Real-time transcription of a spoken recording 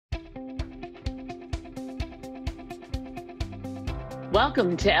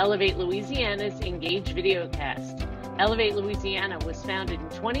Welcome to Ellevate Louisiana's Engage Videocast. Ellevate Louisiana was founded in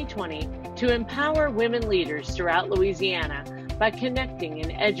 2020 to empower women leaders throughout Louisiana by connecting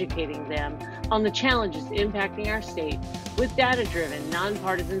and educating them on the challenges impacting our state with data-driven,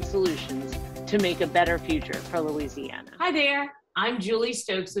 nonpartisan solutions to make a better future for Louisiana. Hi there, I'm Julie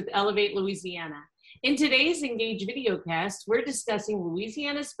Stokes with Ellevate Louisiana. In today's Engage Videocast, we're discussing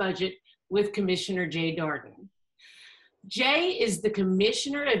Louisiana's budget with Commissioner Jay Dardenne. Jay is the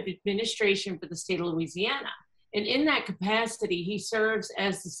Commissioner of Administration for the state of Louisiana, and in that capacity, he serves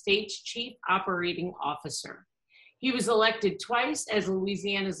as the state's Chief Operating Officer. He was elected twice as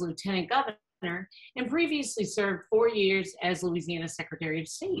Louisiana's Lieutenant Governor and previously served 4 years as Louisiana's Secretary of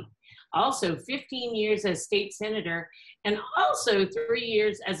State, also 15 years as State Senator, and also 3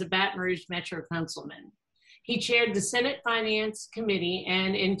 years as a Baton Rouge Metro Councilman. He chaired the Senate Finance Committee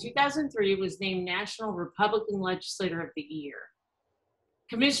and in 2003 was named National Republican Legislator of the Year.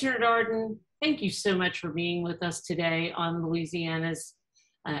 Commissioner Dardenne, thank you so much for being with us today on Louisiana's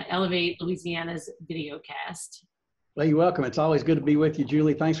Ellevate Louisiana's Videocast. Well, you're welcome. It's always good to be with you,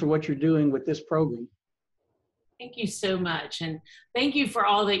 Julie. Thanks for what you're doing with this program. Thank you so much. And thank you for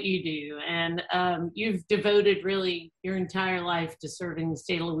all that you do. And you've devoted really your entire life to serving the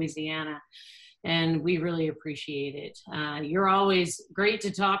state of Louisiana. And we really appreciate it. You're always great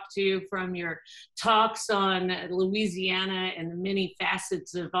to talk to, from your talks on Louisiana and the many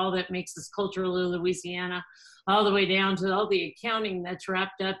facets of all that makes us culturally Louisiana, all the way down to all the accounting that's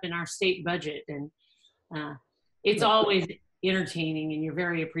wrapped up in our state budget. And it's always entertaining, and you're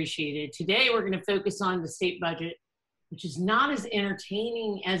very appreciated. Today, we're going to focus on the state budget, which is not as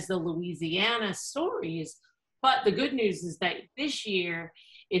entertaining as the Louisiana stories, but the good news is that this year,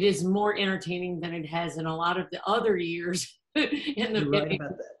 it is more entertaining than it has in a lot of the other years. You're right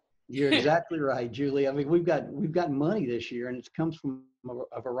about that. You're exactly right, Julie. I mean, we've got money this year, and it comes from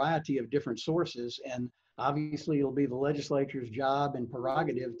a variety of different sources. And obviously, it'll be the legislature's job and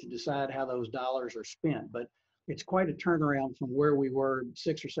prerogative to decide how those dollars are spent. But it's quite a turnaround from where we were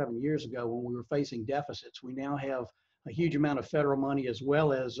 6 or 7 years ago when we were facing deficits. We now have a huge amount of federal money, as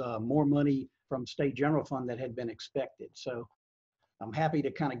well as more money from state general fund that had been expected. So I'm happy to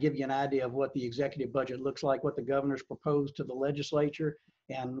kind of give you an idea of what the executive budget looks like, what the governor's proposed to the legislature,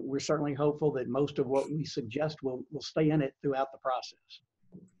 and we're certainly hopeful that most of what we suggest will stay in it throughout the process.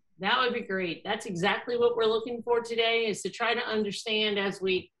 That would be great. That's exactly what we're looking for today, is to try to understand as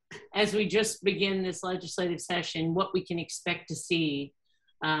we just begin this legislative session what we can expect to see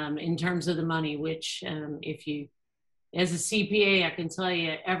in terms of the money, which if you, as a CPA, I can tell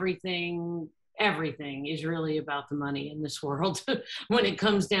you everything is really about the money in this world when it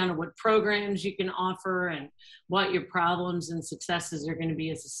comes down to what programs you can offer and what your problems and successes are going to be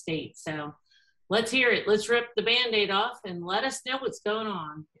as a state. So let's hear it. Let's rip the Band-Aid off and let us know what's going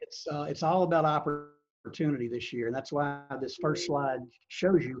on. It's all about opportunity this year. And that's why this first slide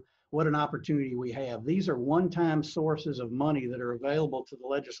shows you what an opportunity we have. These are one-time sources of money that are available to the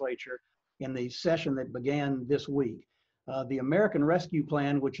legislature in the session that began this week. The American Rescue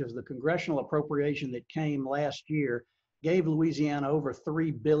Plan, which is the congressional appropriation that came last year, gave Louisiana over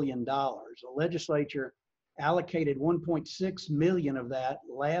 $3 billion. The legislature allocated 1.6 million of that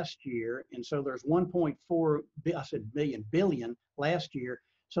last year, and so there's 1.4 billion last year,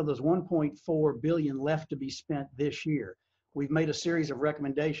 so there's 1.4 billion left to be spent this year. We've made a series of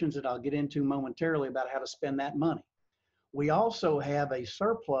recommendations that I'll get into momentarily about how to spend that money. We also have a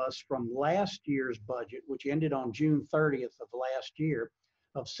surplus from last year's budget, which ended on June 30th of last year,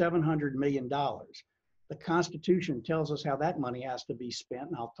 of $700 million. The Constitution tells us how that money has to be spent,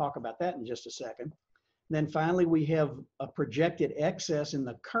 and I'll talk about that in just a second. And then finally, we have a projected excess in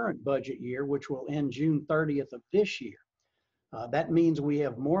the current budget year, which will end June 30th of this year. That means we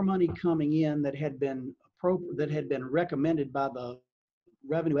have more money coming in that had been recommended by the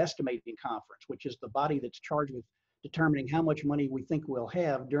Revenue Estimating Conference, which is the body that's charged with determining how much money we think we'll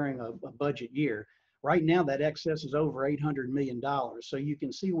have during a budget year. Right now, that excess is over $800 million. So you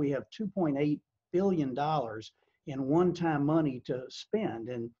can see we have $2.8 billion in one-time money to spend.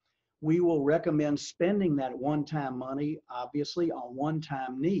 And we will recommend spending that one-time money, obviously, on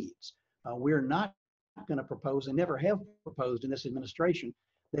one-time needs. We're not going to propose, and never have proposed in this administration,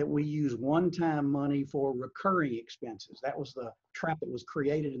 that we use one-time money for recurring expenses. That was the trap that was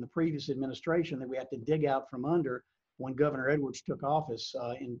created in the previous administration that we had to dig out from under when Governor Edwards took office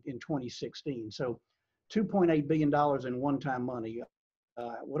in 2016. So $2.8 billion in one-time money.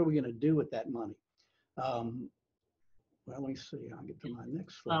 What are we going to do with that money? Well, let me see. I'll get to my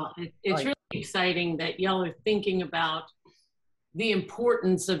next slide. Well, it's really exciting that y'all are thinking about the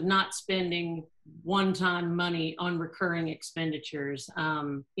importance of not spending one-time money on recurring expenditures.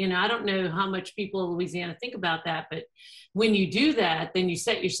 You know, I don't know how much people in Louisiana think about that, but when you do that, then you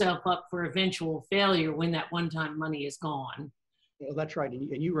set yourself up for eventual failure when that one-time money is gone. Well, that's right.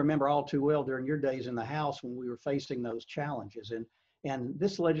 And you remember all too well during your days in the House when we were facing those challenges. And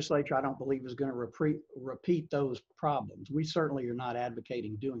this legislature, I don't believe, is going to repeat those problems. We certainly are not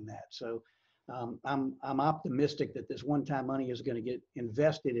advocating doing that. So I'm optimistic that this one-time money is going to get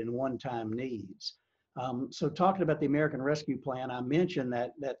invested in one-time needs. So talking about the American Rescue Plan, I mentioned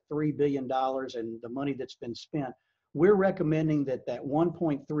that $3 billion and the money that's been spent. We're recommending that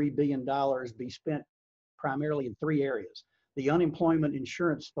 $1.3 billion be spent primarily in 3 areas. The Unemployment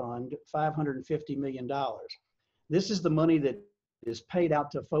Insurance Fund, $550 million. This is the money that is paid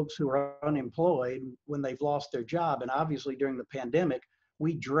out to folks who are unemployed when they've lost their job. And obviously during the pandemic,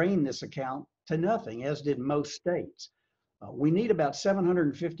 we drained this account to nothing, as did most states. We need about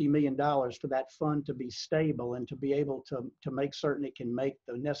 $750 million for that fund to be stable and to be able to make certain it can make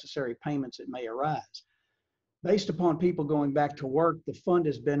the necessary payments that may arise. Based upon people going back to work, the fund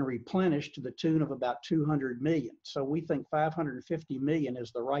has been replenished to the tune of about 200 million. So we think 550 million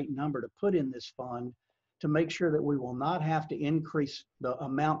is the right number to put in this fund to make sure that we will not have to increase the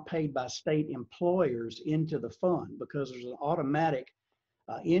amount paid by state employers into the fund, because there's an automatic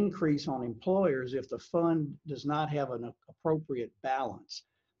increase on employers if the fund does not have an appropriate balance.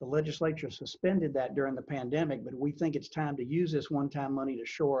 The legislature suspended that during the pandemic, but we think it's time to use this one-time money to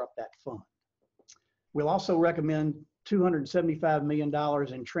shore up that fund. We'll also recommend $275 million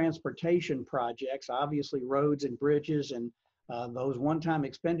in transportation projects, obviously roads and bridges and those one-time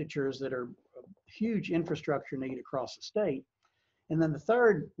expenditures that are a huge infrastructure need across the state. And then the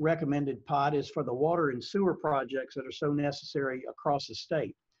third recommended pot is for the water and sewer projects that are so necessary across the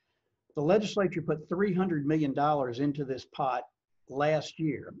state. The legislature put $300 million into this pot last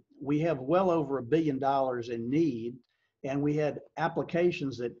year. We have well over $1 billion in need, and we had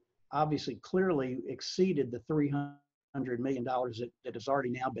applications that obviously clearly exceeded the $300 million that has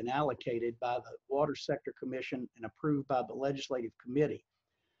already now been allocated by the Water Sector Commission and approved by the Legislative Committee.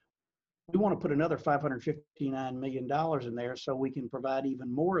 We want to put another $559 million in there so we can provide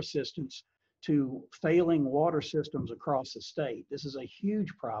even more assistance to failing water systems across the state. This is a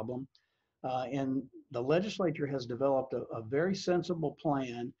huge problem, and the legislature has developed a very sensible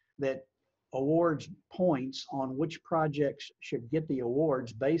plan that awards points on which projects should get the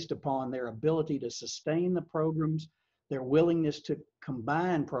awards based upon their ability to sustain the programs, their willingness to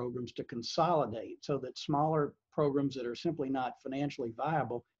combine programs, to consolidate, so that smaller programs that are simply not financially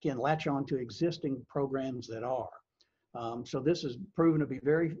viable can latch on to existing programs that are. So this has proven to be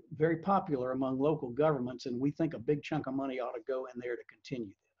very, very popular among local governments, and we think a big chunk of money ought to go in there to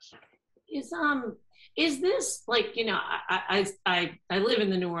continue this. Is this, like, you know, I live in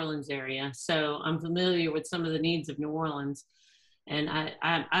the New Orleans area, so I'm familiar with some of the needs of New Orleans. And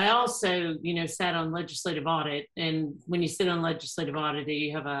I also, you know, sat on legislative audit. And when you sit on legislative audit,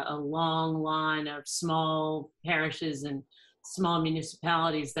 you have a long line of small parishes and small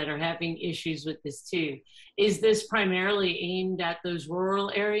municipalities that are having issues with this too. Is this primarily aimed at those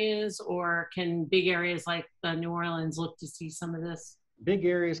rural areas, or can big areas like New Orleans look to see some of this? Big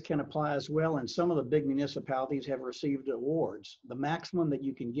areas can apply as well, and some of the big municipalities have received awards. The maximum that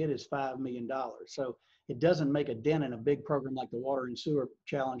you can get is $5 million. So it doesn't make a dent in a big program like the water and sewer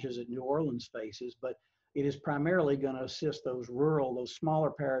challenges that New Orleans faces, but it is primarily going to assist those smaller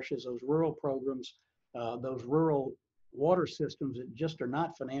parishes, those rural programs, those rural water systems that just are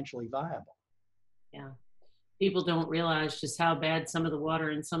not financially viable. Yeah, people don't realize just how bad some of the water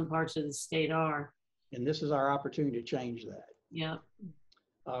in some parts of the state are. And this is our opportunity to change that. Yeah.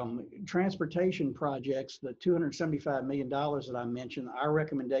 Transportation projects, the $275 million that I mentioned, our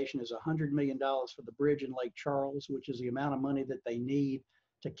recommendation is $100 million for the bridge in Lake Charles, which is the amount of money that they need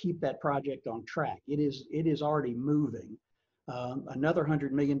to keep that project on track. It is already moving. Another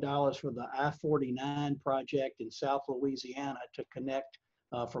 $100 million for the I-49 project in South Louisiana to connect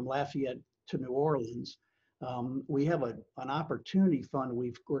from Lafayette to New Orleans. We have an opportunity fund,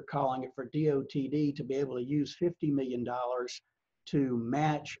 we're calling it, for DOTD to be able to use $50 million to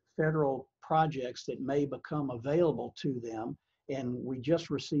match federal projects that may become available to them. And we just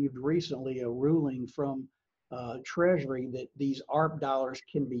received recently a ruling from Treasury that these ARP dollars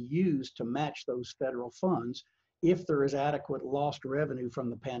can be used to match those federal funds if there is adequate lost revenue from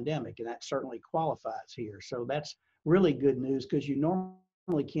the pandemic, and that certainly qualifies here. So that's really good news, because you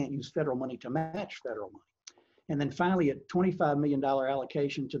normally can't use federal money to match federal money. And then finally, a $25 million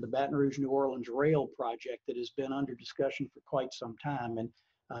allocation to the Baton Rouge, New Orleans rail project that has been under discussion for quite some time. And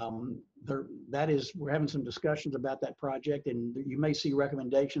We're having some discussions about that project, and you may see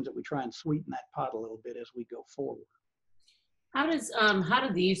recommendations that we try and sweeten that pot a little bit as we go forward. How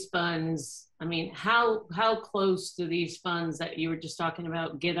do these funds, I mean, how close do these funds that you were just talking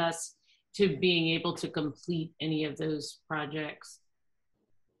about get us to being able to complete any of those projects?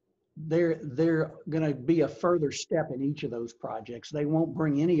 They're going to be a further step in each of those projects. They won't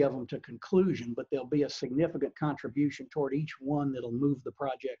bring any of them to conclusion, but there'll be a significant contribution toward each one that'll move the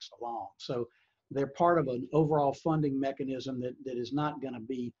projects along. So they're part of an overall funding mechanism that is not going to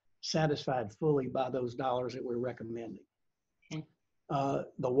be satisfied fully by those dollars that we're recommending. Okay.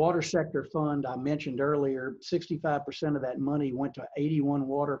 The water sector fund I mentioned earlier, 65% of that money went to 81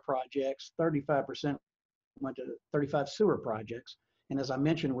 water projects, 35% went to 35 sewer projects. And as I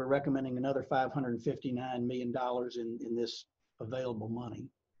mentioned, we're recommending another $559 million in this available money.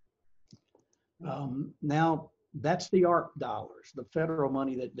 Now, that's the ARP dollars, the federal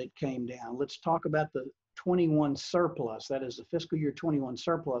money that came down. Let's talk about the 21 surplus. That is the fiscal year 21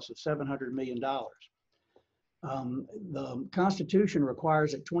 surplus of $700 million. The Constitution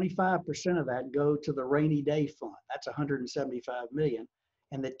requires that 25% of that go to the rainy day fund. That's $175 million.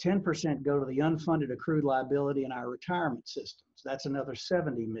 And that 10% go to the unfunded accrued liability in our retirement systems. That's another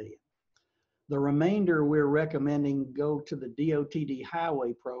 $70 million. The remainder we're recommending go to the DOTD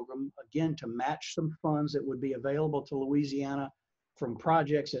highway program, again, to match some funds that would be available to Louisiana from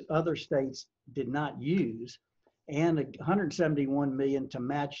projects that other states did not use, and $171 million to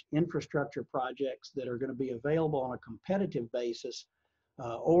match infrastructure projects that are going to be available on a competitive basis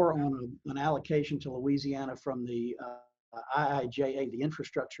or on an allocation to Louisiana from the IIJA, the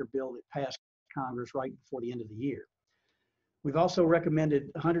infrastructure bill that passed Congress right before the end of the year. We've also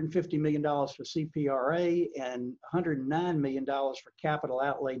recommended $150 million for CPRA and $109 million for capital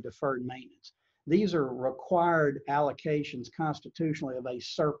outlay deferred maintenance. These are required allocations constitutionally of a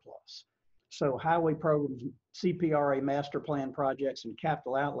surplus. So highway programs, CPRA master plan projects, and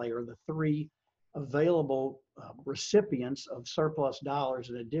capital outlay are the three available recipients of surplus dollars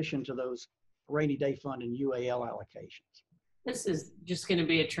in addition to those rainy day fund and UAL allocations. This is just going to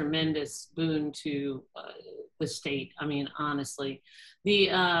be a tremendous boon to the state. I mean, honestly,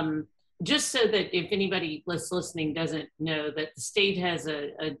 just so that if anybody listening doesn't know, that the state has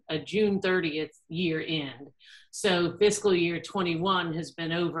a June 30th year end. So fiscal year 21 has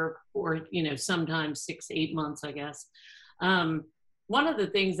been over for, sometimes 6 to 8 months, I guess. One of the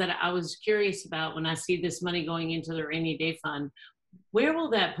things that I was curious about when I see this money going into the rainy day fund, where will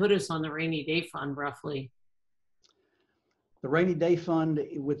that put us on the rainy day fund roughly? The rainy day fund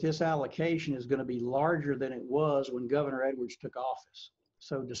with this allocation is going to be larger than it was when Governor Edwards took office.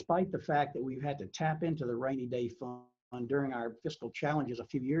 So despite the fact that we've had to tap into the rainy day fund during our fiscal challenges a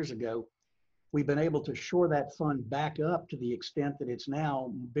few years ago, we've been able to shore that fund back up to the extent that it's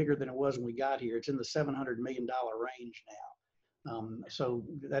now bigger than it was when we got here. It's in the $700 million range now. So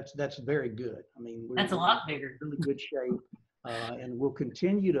that's very good. I mean, that's a lot bigger. Really good shape. And we'll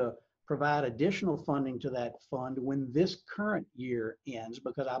continue to provide additional funding to that fund when this current year ends,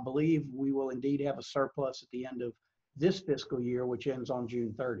 because I believe we will indeed have a surplus at the end of this fiscal year, which ends on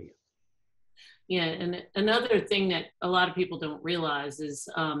June 30th. Yeah, and another thing that a lot of people don't realize is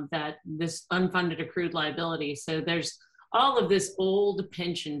that this unfunded accrued liability, so there's all of this old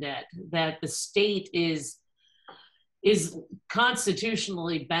pension debt that the state is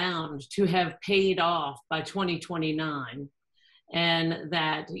constitutionally bound to have paid off by 2029. And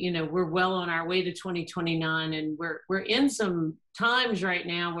that, we're well on our way to 2029, and we're in some times right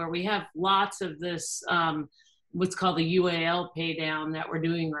now where we have lots of this, what's called the UAL pay down that we're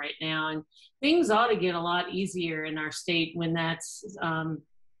doing right now. And things ought to get a lot easier in our state when that's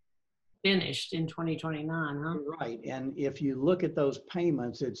finished in 2029, huh? Right, and if you look at those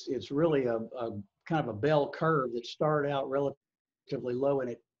payments, it's really a kind of a bell curve that started out relatively low and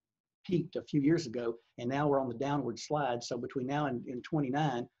it peaked a few years ago, and now we're on the downward slide. So between now and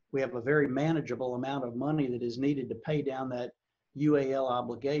 29, we have a very manageable amount of money that is needed to pay down that UAL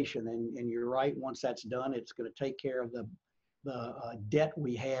obligation. And you're right, once that's done, it's going to take care of the debt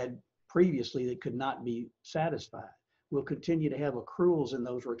we had previously that could not be satisfied. We'll continue to have accruals in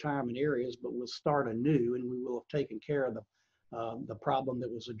those retirement areas, but we'll start anew, and we will have taken care of the problem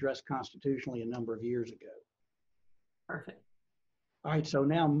that was addressed constitutionally a number of years ago. Perfect. All right, so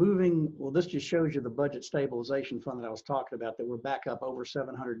now this just shows you the budget stabilization fund that I was talking about, that we're back up over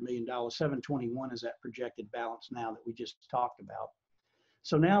 $700 million. 721 is that projected balance now that we just talked about.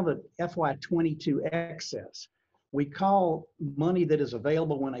 So now the FY22 excess, we call money that is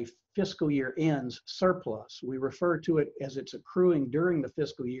available when a fiscal year ends surplus. We refer to it as it's accruing during the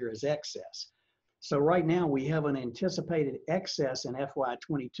fiscal year as excess. So right now we have an anticipated excess in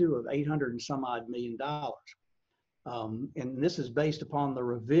FY22 of 800 and some odd million dollars. And this is based upon the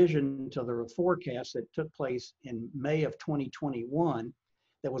revision to the forecast that took place in May of 2021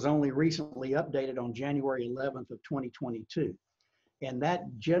 that was only recently updated on January 11th of 2022. And that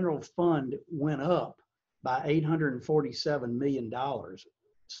general fund went up by $847 million,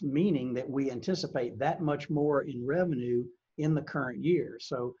 meaning that we anticipate that much more in revenue in the current year.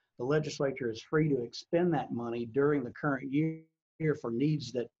 So the legislature is free to expend that money during the current year for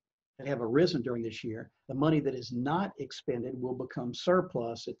needs that have arisen during this year. The money that is not expended will become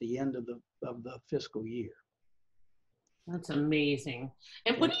surplus at the end of the fiscal year. That's amazing.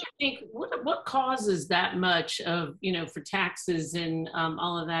 And what do you think, what causes that much of, for taxes and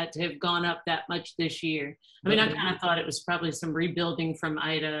all of that to have gone up that much this year? I mean, I kind of thought it was probably some rebuilding from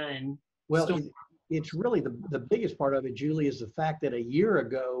Ida and. Well, it's really the biggest part of it, Julie, is the fact that a year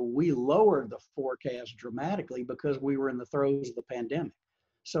ago, we lowered the forecast dramatically because we were in the throes of the pandemic.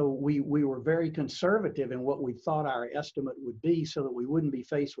 So we were very conservative in what we thought our estimate would be so that we wouldn't be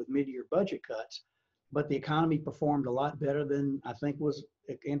faced with mid-year budget cuts. But the economy performed a lot better than I think was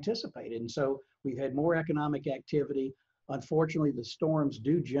anticipated. And so we've had more economic activity. Unfortunately, the storms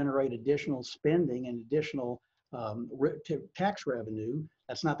do generate additional spending and additional tax revenue.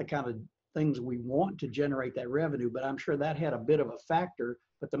 That's not the kind of things we want to generate that revenue, but I'm sure that had a bit of a factor.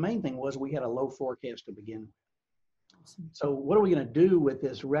 But the main thing was we had a low forecast to begin with. So what are we going to do with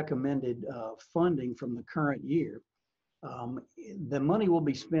this recommended funding from the current year? The money will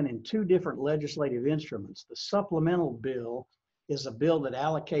be spent in two different legislative instruments. The supplemental bill is a bill that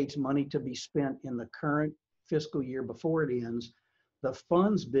allocates money to be spent in the current fiscal year before it ends. The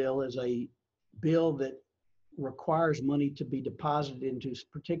funds bill is a bill that requires money to be deposited into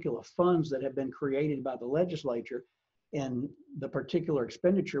particular funds that have been created by the legislature, and the particular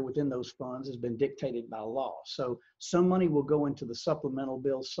expenditure within those funds has been dictated by law. So some money will go into the supplemental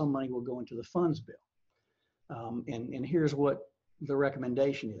bill, some money will go into the funds bill. And here's what the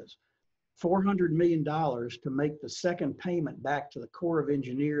recommendation is. $400 million to make the second payment back to the Corps of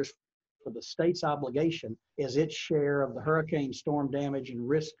Engineers for the state's obligation as its share of the hurricane storm damage and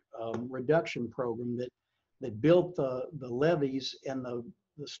risk reduction program that built the levees and the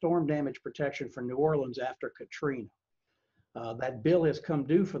storm damage protection for New Orleans after Katrina. That bill has come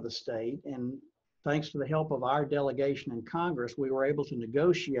due for the state, and thanks to the help of our delegation in Congress, we were able to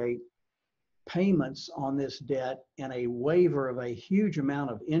negotiate payments on this debt and a waiver of a huge amount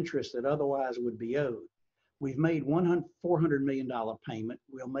of interest that otherwise would be owed. We've made $400 million payment.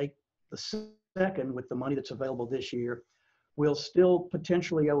 We'll make the second with the money that's available this year. We'll still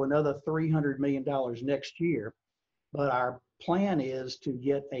potentially owe another $300 million next year, but our plan is to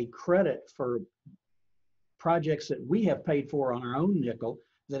get a credit for projects that we have paid for on our own nickel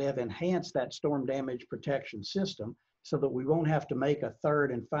that have enhanced that storm damage protection system so that we won't have to make a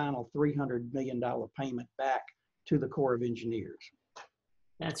third and final $300 million payment back to the Corps of Engineers.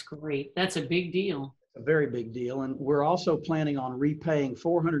 That's great. That's a big deal. A very big deal. And we're also planning on repaying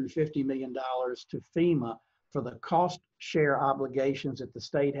 $450 million to FEMA for the cost share obligations that the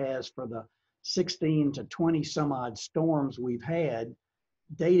state has for the 16 to 20 some odd storms we've had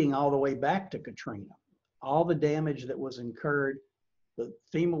dating all the way back to Katrina. All the damage that was incurred, the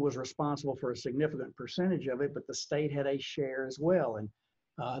FEMA was responsible for a significant percentage of it, but the state had a share as well.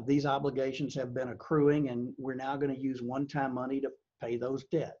 And these obligations have been accruing, and we're now going to use one-time money to pay those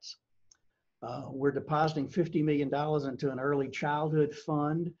debts. We're depositing $50 million into an early childhood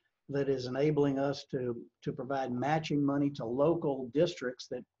fund that is enabling us to provide matching money to local districts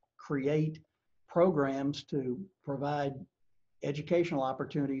that create programs to provide educational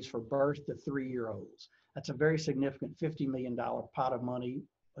opportunities for birth to 3-year-olds. That's a very significant $50 million pot of money,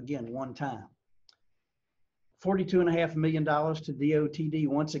 again, one time. $42.5 million to DOTD,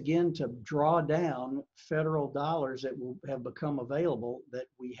 once again, to draw down federal dollars that will have become available that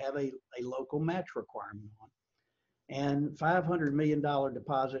we have a local match requirement on. And $500 million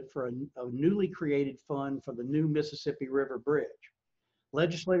deposit for a newly created fund for the new Mississippi River Bridge.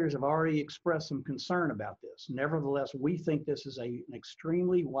 Legislators have already expressed some concern about this. Nevertheless, we think this is an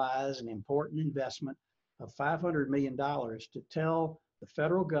extremely wise and important investment of $500 million to tell the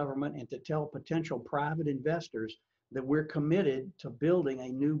federal government and to tell potential private investors that we're committed to building a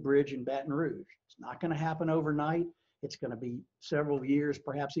new bridge in Baton Rouge. It's not going to happen overnight. It's going to be several years,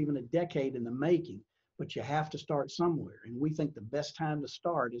 perhaps even a decade in the making, but you have to start somewhere. And we think the best time to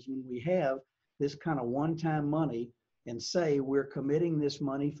start is when we have this kind of one-time money and say we're committing this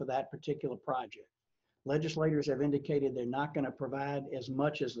money for that particular project. Legislators have indicated they're not going to provide as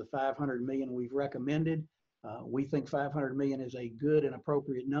much as the $500 million we've recommended, We think 500 million is a good and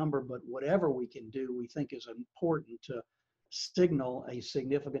appropriate number, but whatever we can do, we think is important to signal a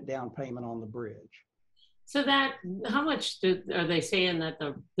significant down payment on the bridge. So that, how much are they saying that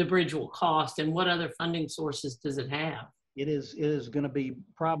the bridge will cost, and what other funding sources does it have? It is going to be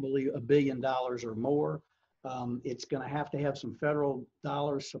probably $1 billion or more. It's going to have some federal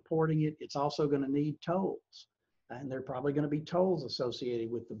dollars supporting it. It's also going to need tolls, and there are probably going to be tolls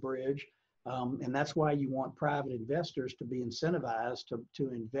associated with the bridge. And that's why you want private investors to be incentivized to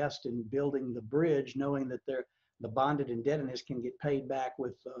invest in building the bridge, knowing that the bonded indebtedness can get paid back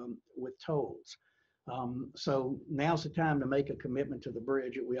with tolls. So now's the time to make a commitment to the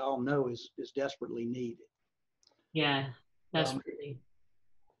bridge that we all know is desperately needed. Yeah, that's really.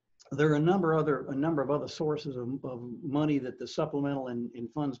 There are a number of other sources of money that the supplemental and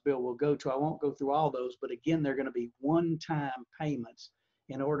funds bill will go to. I won't go through all those, but again, they're going to be one-time payments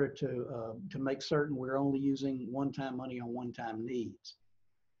in order to make certain we're only using one-time money on one-time needs.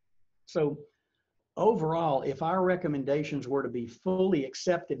 So overall, if our recommendations were to be fully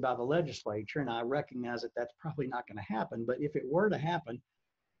accepted by the legislature, and I recognize that that's probably not going to happen, but if it were to happen,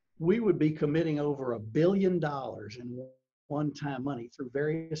 we would be committing over $1 billion in one-time money through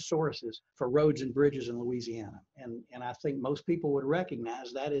various sources for roads and bridges in Louisiana. And I think most people would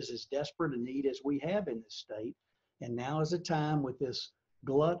recognize that is as desperate a need as we have in this state. And now is a time with this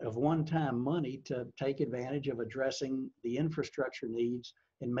glut of one-time money to take advantage of addressing the infrastructure needs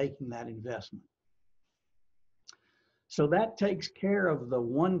and making that investment. So that takes care of the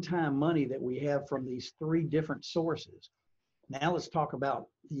one-time money that we have from these three different sources. Now let's talk about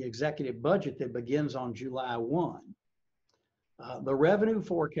the executive budget that begins on July 1. The revenue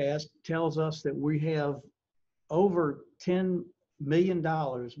forecast tells us that we have over $10 billion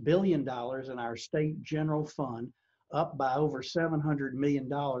in our state general fund, up by over $700 million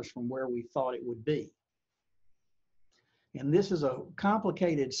from where we thought it would be. And this is a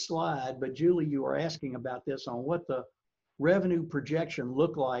complicated slide, but Julie, you were asking about this on what the revenue projection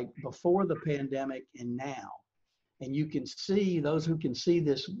looked like before the pandemic and now. And you can see, those who can see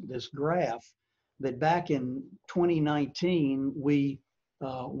this graph, that back in 2019, we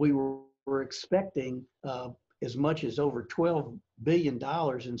were expecting as much as over $12 billion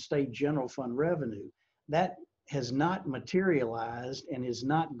in state general fund revenue. That has not materialized and is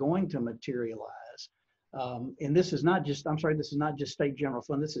not going to materialize. And this is not just, this is not just state general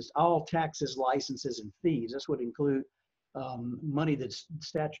fund. This is all taxes, licenses, and fees. This would include money that's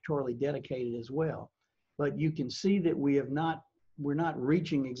statutorily dedicated as well. But you can see that we're not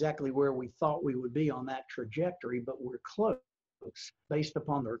reaching exactly where we thought we would be on that trajectory, but we're close based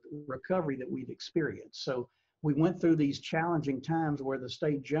upon the recovery that we've experienced. So we went through these challenging times where the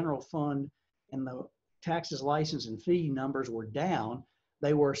state general fund and the taxes, license, and fee numbers were down.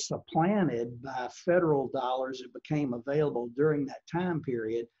 They were supplanted by federal dollars that became available during that time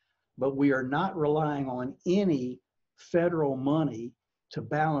period, but we are not relying on any federal money to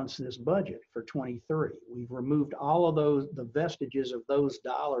balance this budget for 23. We've removed all of the vestiges of those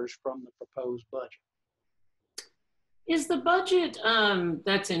dollars from the proposed budget. Is the budget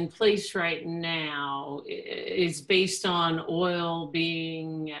that's in place right now is based on oil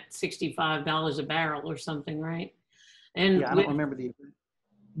being at $65 a barrel or something, right? And yeah, I don't remember the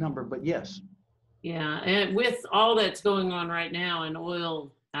number, but yes. Yeah, and with all that's going on right now in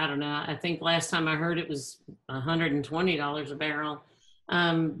oil, I don't know, I think last time I heard it was $120 a barrel.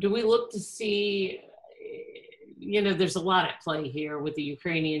 Do we look to see, there's a lot at play here with the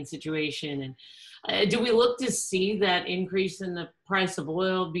Ukrainian situation, and do we look to see that increase in the price of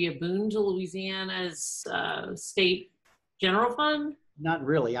oil be a boon to Louisiana's state general fund? Not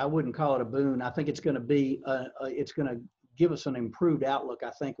really. I wouldn't call it a boon. I think it's going to be, it's going to give us an improved outlook.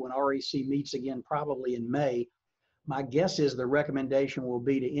 I think when REC meets again, probably in May, my guess is the recommendation will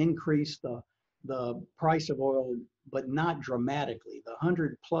be to increase the price of oil, but not dramatically. The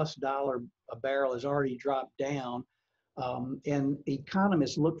 $100+ a barrel has already dropped down, and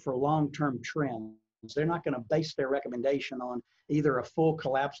economists look for long-term trends. They're not going to base their recommendation on either a full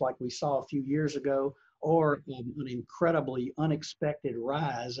collapse like we saw a few years ago, or an incredibly unexpected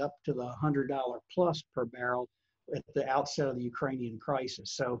rise up to the $100+ per barrel at the outset of the Ukrainian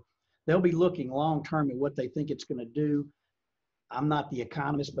crisis. So they'll be looking long-term at what they think it's going to do. I'm not the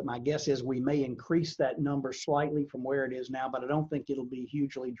economist, but my guess is we may increase that number slightly from where it is now, but I don't think it'll be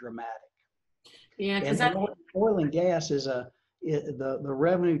hugely dramatic. Yeah, because oil and gas is the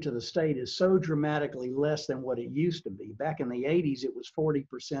revenue to the state is so dramatically less than what it used to be. Back in the 80s, it was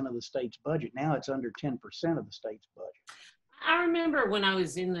 40% of the state's budget. Now it's under 10% of the state's budget. I remember when I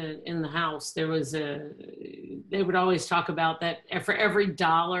was in the House, they would always talk about that for every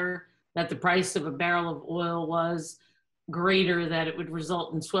dollar that the price of a barrel of oil was greater, that it would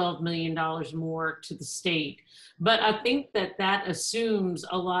result in $12 million more to the state. But I think that that assumes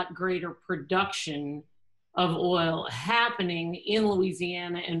a lot greater production of oil happening in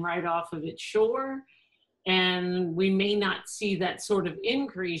Louisiana and right off of its shore. And we may not see that sort of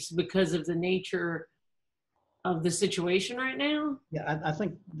increase because of the nature of the situation right now. Yeah, I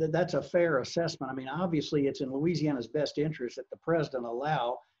think that that's a fair assessment. I mean, obviously, it's in Louisiana's best interest that the president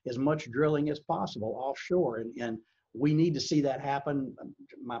allow as much drilling as possible offshore. And we need to see that happen.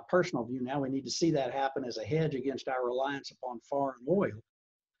 My personal view now, we need to see that happen as a hedge against our reliance upon foreign oil.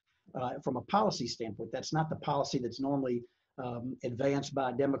 From a policy standpoint, that's not the policy that's normally advanced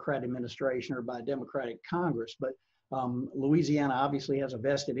by a Democrat administration or by a Democratic Congress. But Louisiana obviously has a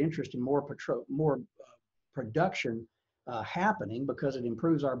vested interest in more production happening because it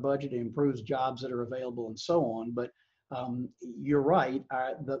improves our budget, it improves jobs that are available, and so on. But you're right,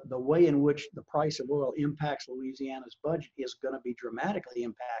 the way in which the price of oil impacts Louisiana's budget is going to be dramatically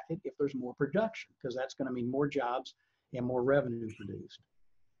impacted if there's more production, because that's going to mean more jobs and more revenue produced.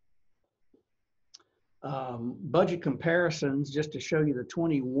 Budget comparisons, just to show you the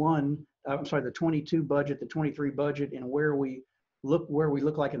 22 budget, the 23 budget, and where we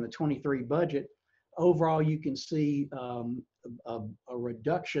look like in the 23 budget. Overall, you can see a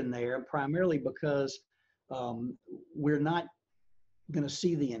reduction there, primarily because we're not going to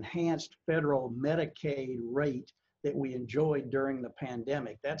see the enhanced federal Medicaid rate that we enjoyed during the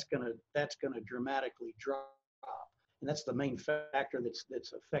pandemic. That's going to dramatically drop, and that's the main factor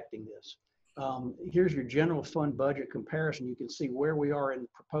that's affecting this. Here's your general fund budget comparison. You can see where we are in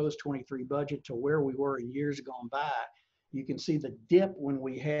proposed 23 budget to where we were in years gone by. You can see the dip when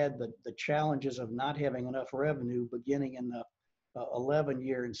we had the challenges of not having enough revenue beginning in the 11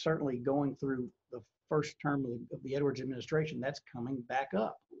 year, and certainly going through the first term of the Edwards administration. That's coming back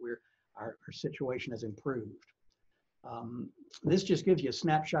up where our situation has improved. This just gives you a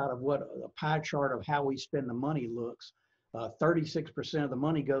snapshot of what a pie chart of how we spend the money looks. 36% of the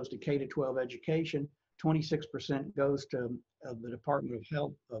money goes to K-12 education, 26% goes to the Department of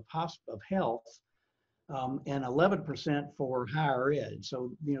Health, and 11% for higher ed.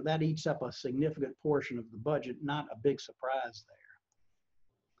 So, that eats up a significant portion of the budget, not a big surprise there.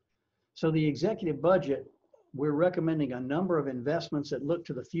 So the executive budget, we're recommending a number of investments that look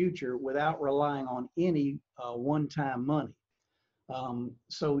to the future without relying on any one-time money.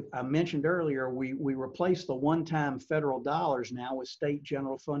 So I mentioned earlier, we replace the one-time federal dollars now with state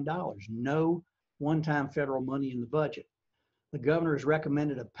general fund dollars. No one-time federal money in the budget. The governor has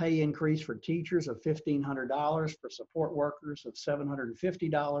recommended a pay increase for teachers of $1,500, for support workers of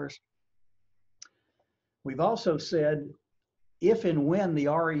 $750. We've also said, if and when the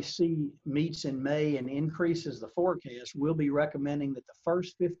REC meets in May and increases the forecast, we'll be recommending that the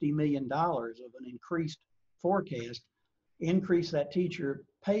first $50 million of an increased forecast increase that teacher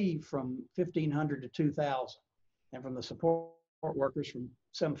pay from $1,500 to $2,000, and from the support workers from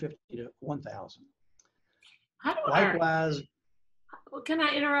 $750 to $1,000. Likewise. Well, can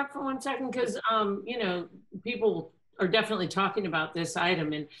I interrupt for 1 second? Because, people are definitely talking about this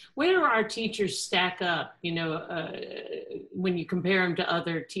item, and where do our teachers stack up, when you compare them to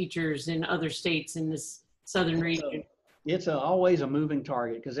other teachers in other states in this southern region? It's always a moving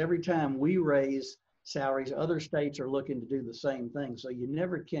target, because every time we raise salaries, other states are looking to do the same thing. So you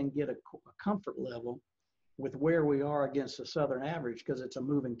never can get a comfort level with where we are against the southern average, because it's a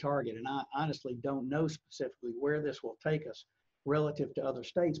moving target. And I honestly don't know specifically where this will take us relative to other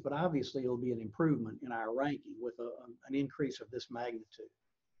states, but obviously it'll be an improvement in our ranking with an increase of this magnitude.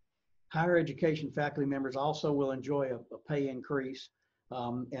 Higher education faculty members also will enjoy a pay increase,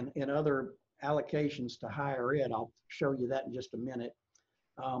 and other allocations to higher ed. I'll show you that in just a minute.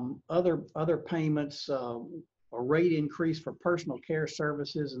 Other payments, a rate increase for personal care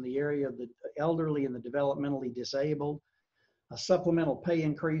services in the area of the elderly and the developmentally disabled, a supplemental pay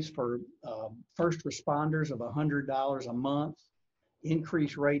increase for first responders of $100 a month,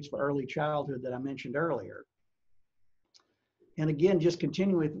 increased rates for early childhood that I mentioned earlier. And again, just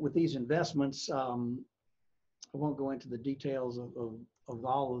continuing with these investments, I won't go into the details of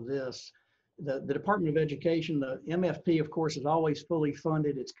all of this. The Department of Education, the MFP, of course, is always fully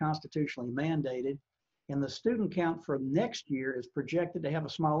funded. It's constitutionally mandated. And the student count for next year is projected to have a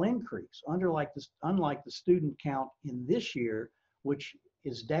small increase, unlike the student count in this year, which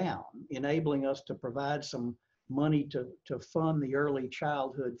is down, enabling us to provide some money to fund the early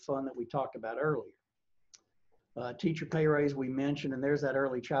childhood fund that we talked about earlier. Teacher pay raise we mentioned, and there's that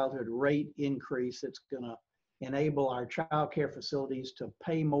early childhood rate increase that's going to enable our child care facilities to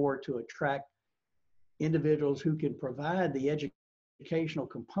pay more to attract individuals who can provide the education educational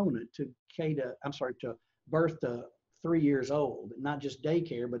component to to birth to 3 years old, not just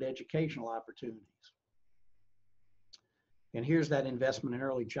daycare, but educational opportunities. And here's that investment in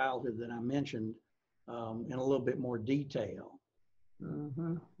early childhood that I mentioned in a little bit more detail.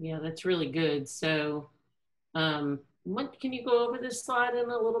 Mm-hmm. Yeah, that's really good. So, can you go over this slide in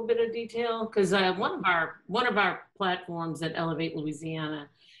a little bit of detail? Because one of our platforms at Ellevate Louisiana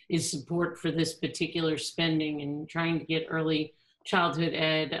is support for this particular spending and trying to get early childhood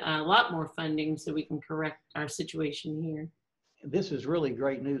ed a lot more funding so we can correct our situation here. This is really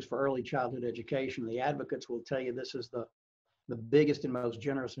great news for early childhood education. The advocates will tell you this is the biggest and most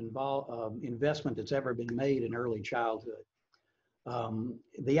generous investment that's ever been made in early childhood.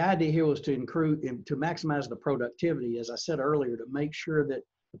 The idea here was to maximize the productivity, as I said earlier, to make sure that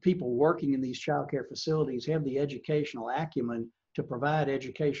the people working in these child care facilities have the educational acumen to provide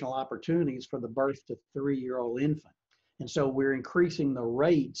educational opportunities for the birth to 3-year-old infant. And so we're increasing the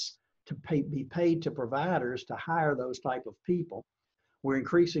rates to be paid to providers to hire those type of people. We're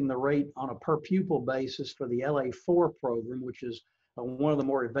increasing the rate on a per pupil basis for the LA4 program, which is one of the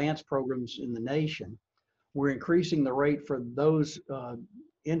more advanced programs in the nation. We're increasing the rate for those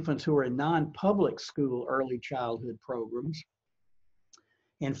infants who are in non-public school early childhood programs,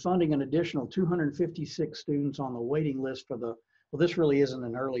 and funding an additional 256 students on the waiting list for well, this really isn't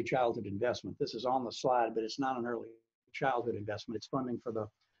an early childhood investment. This is on the slide, but it's not an early childhood investment. It's funding for the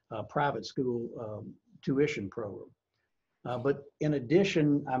private school tuition program. But in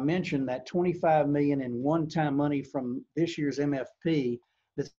addition, I mentioned that $25 million in one-time money from this year's MFP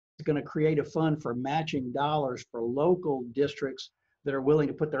that's going to create a fund for matching dollars for local districts that are willing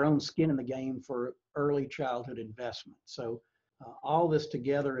to put their own skin in the game for early childhood investment. So all this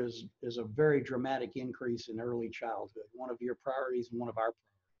together is a very dramatic increase in early childhood, one of your priorities and one of our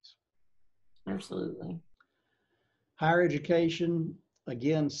priorities. Absolutely. Higher education,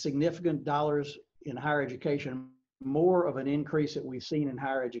 again, significant dollars in higher education, more of an increase that we've seen in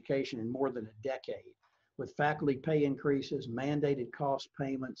higher education in more than a decade, with faculty pay increases, mandated cost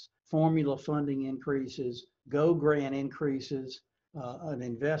payments, formula funding increases, GO grant increases, an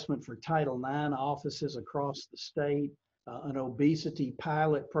investment for Title IX offices across the state, an obesity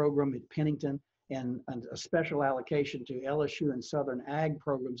pilot program at Pennington, and a special allocation to LSU and Southern Ag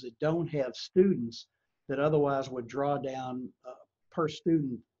programs that don't have students that otherwise would draw down per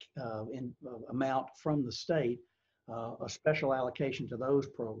student amount from the state, a special allocation to those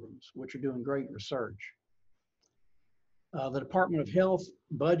programs, which are doing great research. The Department of Health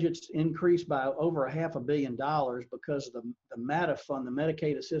budgets increased by over $500 million because the MATA fund, the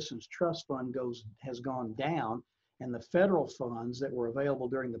Medicaid Assistance Trust Fund, has gone down, and the federal funds that were available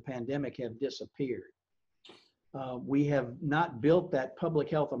during the pandemic have disappeared. We have not built that public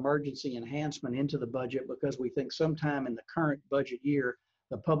health emergency enhancement into the budget because we think sometime in the current budget year,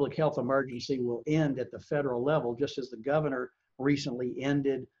 the public health emergency will end at the federal level, just as the governor recently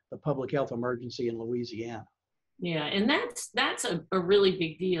ended the public health emergency in Louisiana. Yeah, and that's a really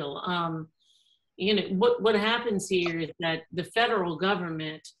big deal. You know, what happens here is that the federal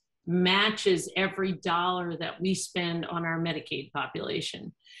government matches every dollar that we spend on our Medicaid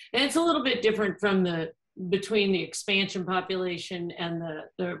population. And it's a little bit different from between the expansion population and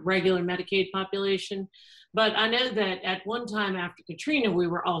the regular Medicaid population. But I know that at one time after Katrina, we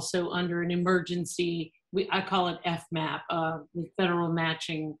were also under an emergency, I call it FMAP, the federal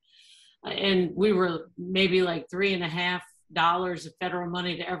matching. And we were maybe like $3.50 of federal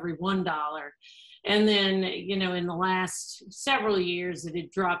money to every $1. And then, you know, in the last several years, it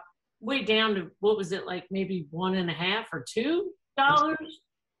had dropped way down to, what was it, like maybe $1.50 or $2?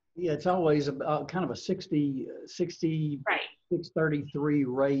 Yeah, it's always kind of a 60, right. 633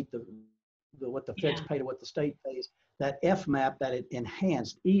 rate, what the feds pay to what the state pays. That FMAP, that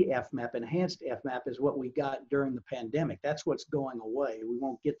enhanced EFMAP, enhanced FMAP is what we got during the pandemic. That's what's going away. We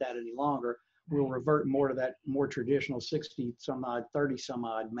won't get that any longer. We'll revert more to that more traditional 60 some odd, 30 some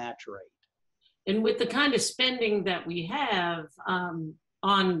odd match rate. And with the kind of spending that we have on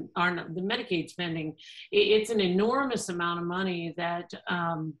the Medicaid spending, it's an enormous amount of money that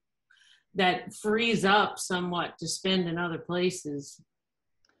that frees up somewhat to spend in other places.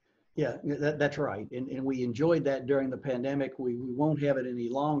 Yeah, that's right. And we enjoyed that during the pandemic. We won't have it any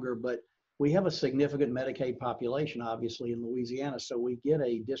longer, but we have a significant Medicaid population, obviously, in Louisiana. So we get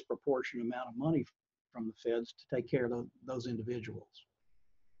a disproportionate amount of money from the feds to take care of those individuals.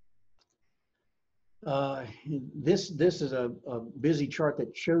 This is a busy chart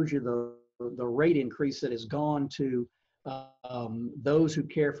that shows you the rate increase that has gone to those who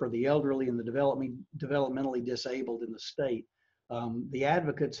care for the elderly and the developmentally disabled in the state. The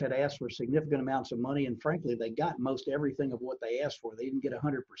advocates had asked for significant amounts of money, and frankly, they got most everything of what they asked for. They didn't get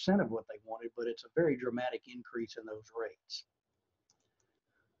 100% of what they wanted, but it's a very dramatic increase in those rates.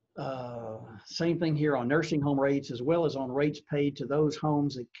 Same thing here on nursing home rates, as well as on rates paid to those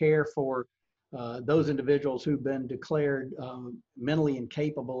homes that care for those individuals who've been declared mentally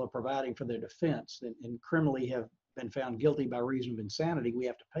incapable of providing for their defense and criminally have been found guilty by reason of insanity. We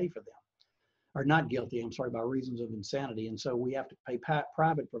have to pay for them. Or not guilty, I'm sorry, by reasons of insanity. And so we have to pay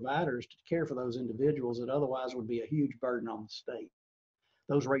private providers to care for those individuals that otherwise would be a huge burden on the state.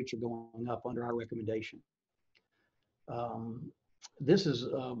 Those rates are going up under our recommendation. This is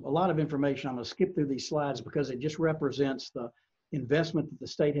a lot of information. I'm going to skip through these slides because it just represents the investment that the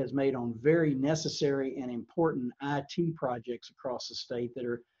state has made on very necessary and important IT projects across the state that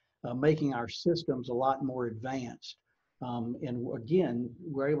are making our systems a lot more advanced. And again,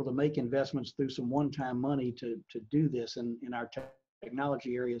 we're able to make investments through some one-time money to do this in our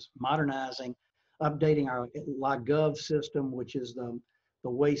technology areas, modernizing, updating our LiGov system, which is the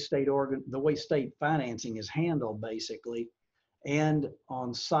way state financing is handled basically, and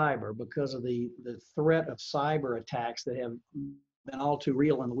on cyber because of the threat of cyber attacks that have been all too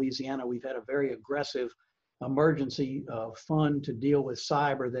real in Louisiana. We've had a very aggressive emergency fund to deal with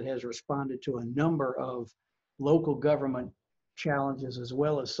cyber that has responded to a number of local government challenges as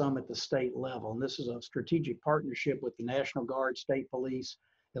well as some at the state level. And this is a strategic partnership with the National Guard, state police,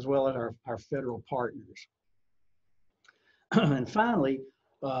 as well as our federal partners. And finally,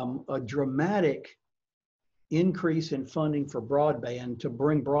 a dramatic increase in funding for broadband to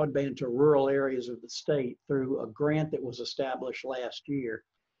bring broadband to rural areas of the state through a grant that was established last year.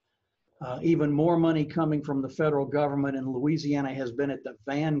 Even more money coming from the federal government, and Louisiana has been at the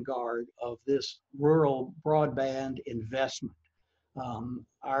vanguard of this rural broadband investment.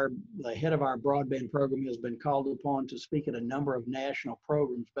 The head of our broadband program has been called upon to speak at a number of national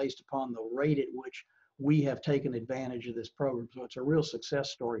programs based upon the rate at which we have taken advantage of this program. So it's a real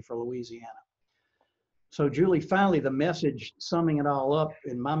success story for Louisiana. So Julie, finally, the message, summing it all up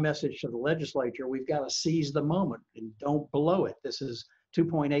in my message to the legislature, we've got to seize the moment and don't blow it. This is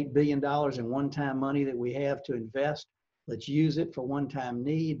 $2.8 billion in one-time money that we have to invest. Let's use it for one-time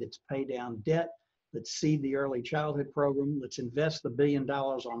need. Let's pay down debt. Let's seed the early childhood program. Let's invest the $1 billion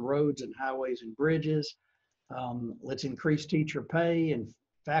on roads and highways and bridges. Let's increase teacher pay and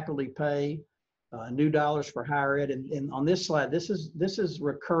faculty pay, new dollars for higher ed. And on this slide, this is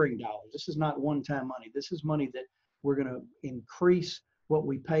recurring dollars. This is not one-time money. This is money that we're going to increase what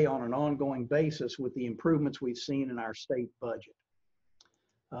we pay on an ongoing basis with the improvements we've seen in our state budget.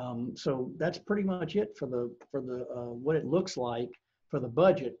 So that's pretty much it for the what it looks like for the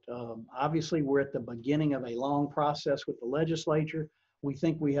budget. Obviously, we're at the beginning of a long process with the legislature. We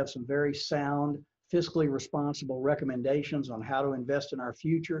think we have some very sound, fiscally responsible recommendations on how to invest in our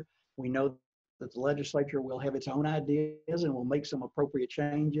future. We know that the legislature will have its own ideas and will make some appropriate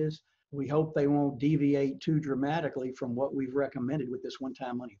changes. We hope they won't deviate too dramatically from what we've recommended with this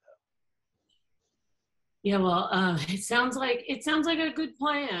one-time money, though. Yeah, well, it sounds like a good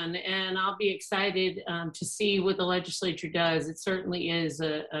plan, and I'll be excited to see what the legislature does. It certainly is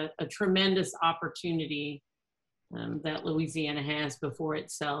a tremendous opportunity that Louisiana has before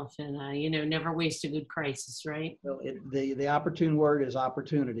itself, and you know, never waste a good crisis, right? Well, the opportune word is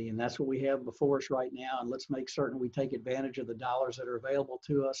opportunity, and that's what we have before us right now. And let's make certain we take advantage of the dollars that are available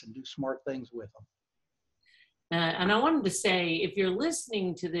to us and do smart things with them. And I wanted to say, if you're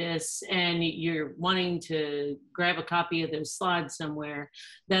listening to this and you're wanting to grab a copy of those slides somewhere,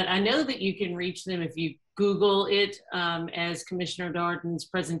 that I know that you can reach them if you Google it as Commissioner Dardenne's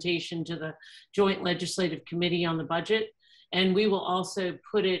presentation to the Joint Legislative Committee on the budget. And we will also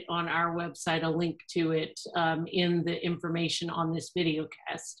put it on our website, a link to it in the information on this video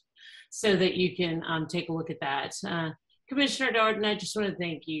cast so that you can take a look at that. Commissioner Dardenne, I just want to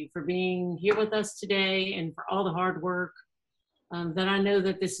thank you for being here with us today and for all the hard work that I know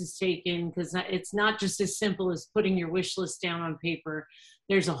that this has taken, because it's not just as simple as putting your wish list down on paper.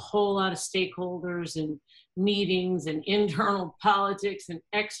 There's a whole lot of stakeholders and meetings and internal politics and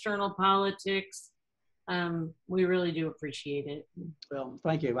external politics. We really do appreciate it. Well,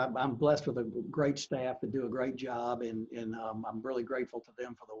 thank you. I'm blessed with a great staff that do a great job, and I'm really grateful to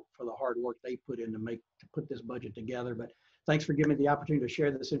them for the hard work they put in to put this budget together. But thanks for giving me the opportunity to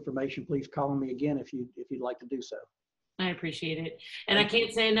share this information. Please call on me again if you'd like to do so. I appreciate it. And I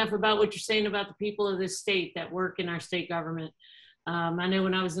can't say enough about what you're saying about the people of this state that work in our state government. I know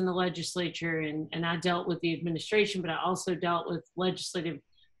when I was in the legislature and I dealt with the administration, but I also dealt with legislative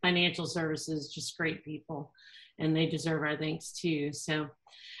financial services, just great people, and they deserve our thanks too. So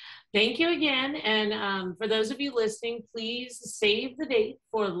Thank you again. And for those of you listening, please save the date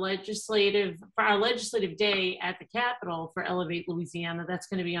for our legislative day at the Capitol for Ellevate, Louisiana. That's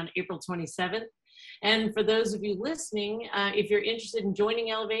going to be on April 27th. And for those of you listening, if you're interested in joining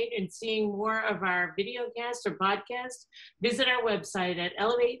Ellevate and seeing more of our videocast or podcast, visit our website at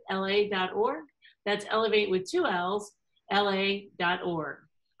ellevatela.org. That's Ellevate with 2 L's, la.org.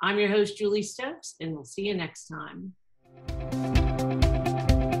 I'm your host, Julie Stokes, and we'll see you next time.